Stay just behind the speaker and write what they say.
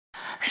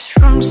This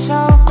room's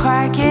so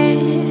quiet,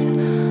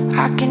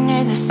 I can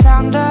hear the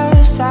sound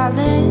of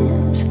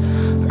silence.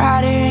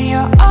 Right here in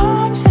your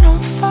arms and I'm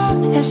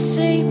falling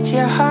asleep to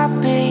your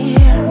heartbeat.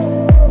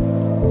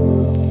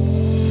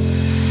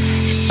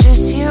 It's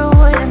just you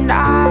and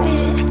I,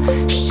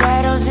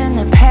 shadows in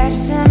the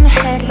passing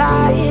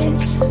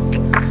headlights.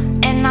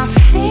 And I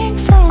think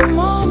for a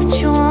moment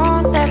you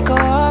won't let go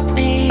of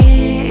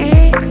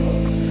me.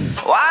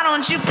 Why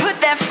don't you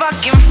put that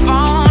fucking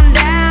phone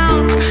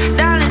down,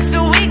 darling,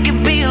 so we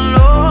could be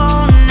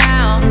alone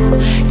now?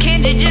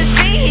 Can't you just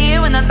be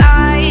here when the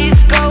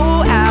lights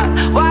go out?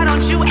 Why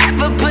don't you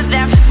ever put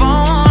that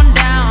phone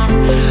down?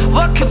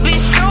 What could be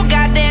so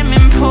goddamn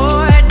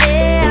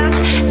important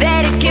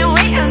that it can't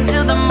wait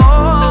until the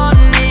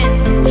morning?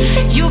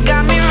 You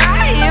got me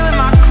right here with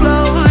my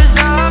clothes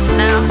off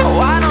now.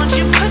 Why don't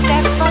you put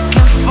that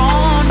fucking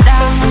phone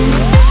down?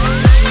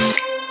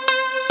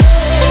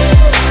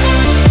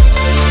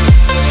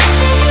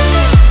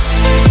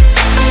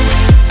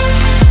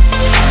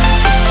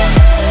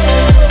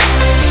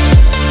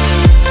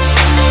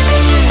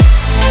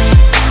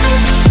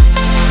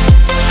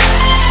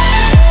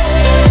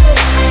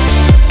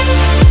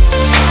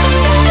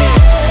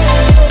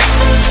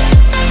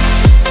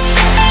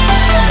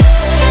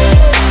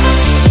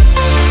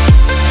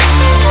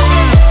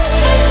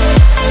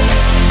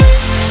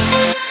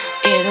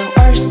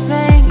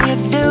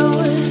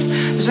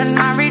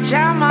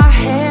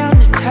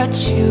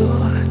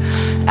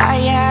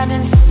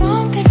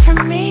 Something for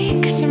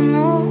me, 'cause you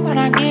move when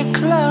I get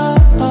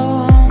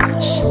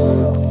close.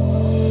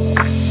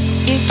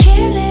 You're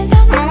killing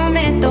the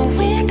moment, the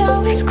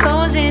window is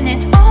closing.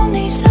 It's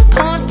only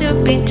supposed to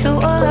be two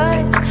of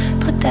us.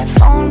 Put that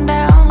phone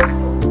down,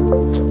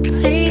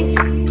 please,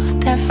 put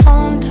that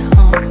phone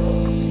down.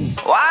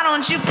 Why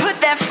don't you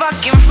put that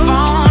fucking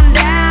phone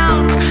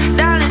down,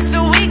 darling, so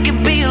we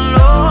could be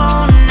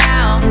alone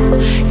now?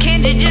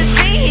 Can't you just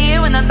be here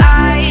when the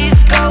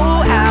lights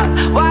go out?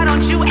 Why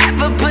don't you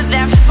ever put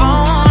that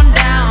phone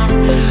down?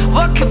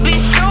 What could be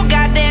so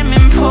goddamn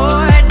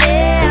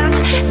important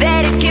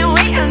that it can't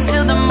wait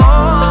until the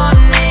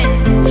morning?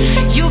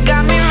 You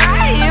got me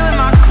right here with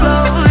my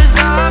clothes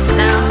off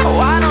now.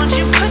 Why don't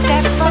you put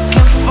that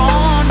fucking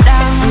phone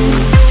down?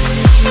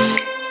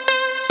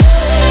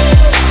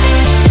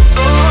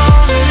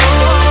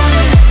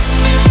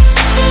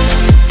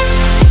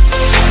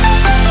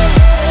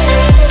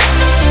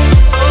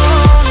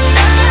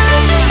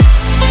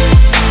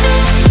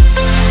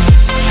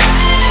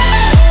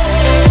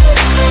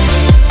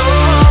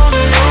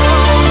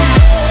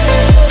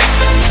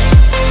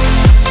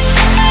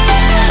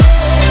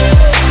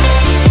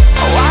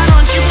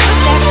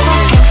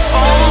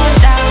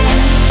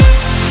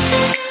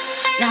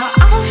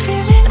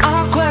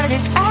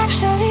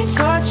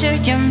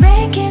 You're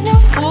making a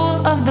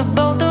fool of the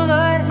both of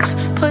us.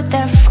 Put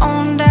that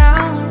phone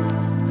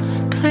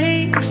down,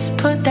 please,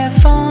 put that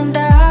phone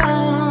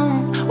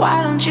down.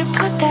 Why don't you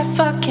put that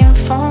fucking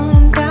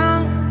phone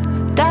down,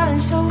 darling,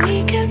 so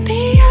we could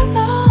be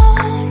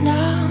alone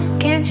now?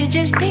 Can't you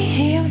just be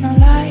here when the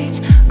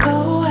lights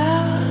go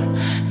out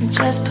and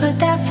just put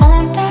that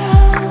phone down?